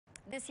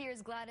This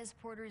year's Gladys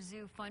Porter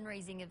Zoo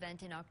fundraising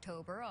event in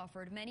October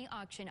offered many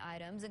auction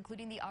items,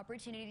 including the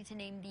opportunity to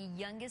name the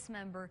youngest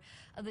member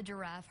of the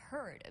giraffe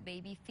herd, a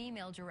baby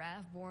female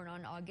giraffe born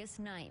on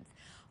August 9th.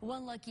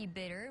 One lucky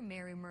bidder,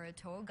 Mary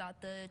Murato,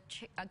 got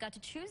to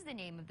choose the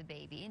name of the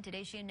baby, and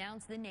today she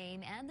announced the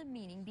name and the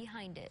meaning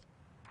behind it.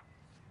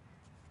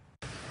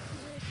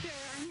 Sure,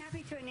 I'm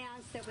happy to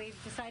announce that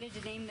we've decided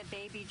to name the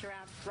baby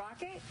giraffe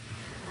Rocket.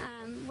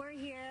 We're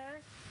here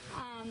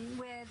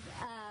with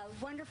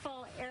a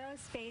wonderful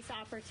aerospace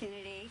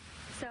opportunity,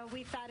 so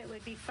we thought it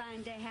would be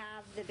fun to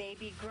have the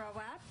baby grow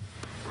up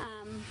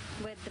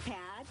with the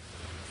pad.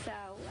 So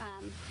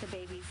the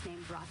baby's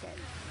named Rocket.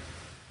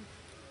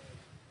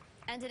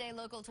 And today,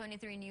 Local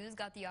 23 News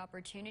got the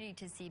opportunity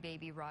to see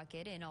baby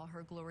Rocket in all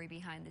her glory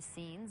behind the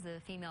scenes. The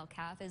female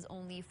calf is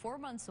only 4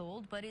 months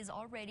old, but is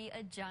already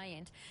a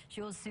giant.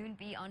 She will soon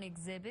be on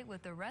exhibit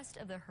with the rest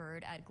of the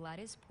herd at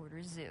Gladys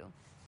Porter Zoo.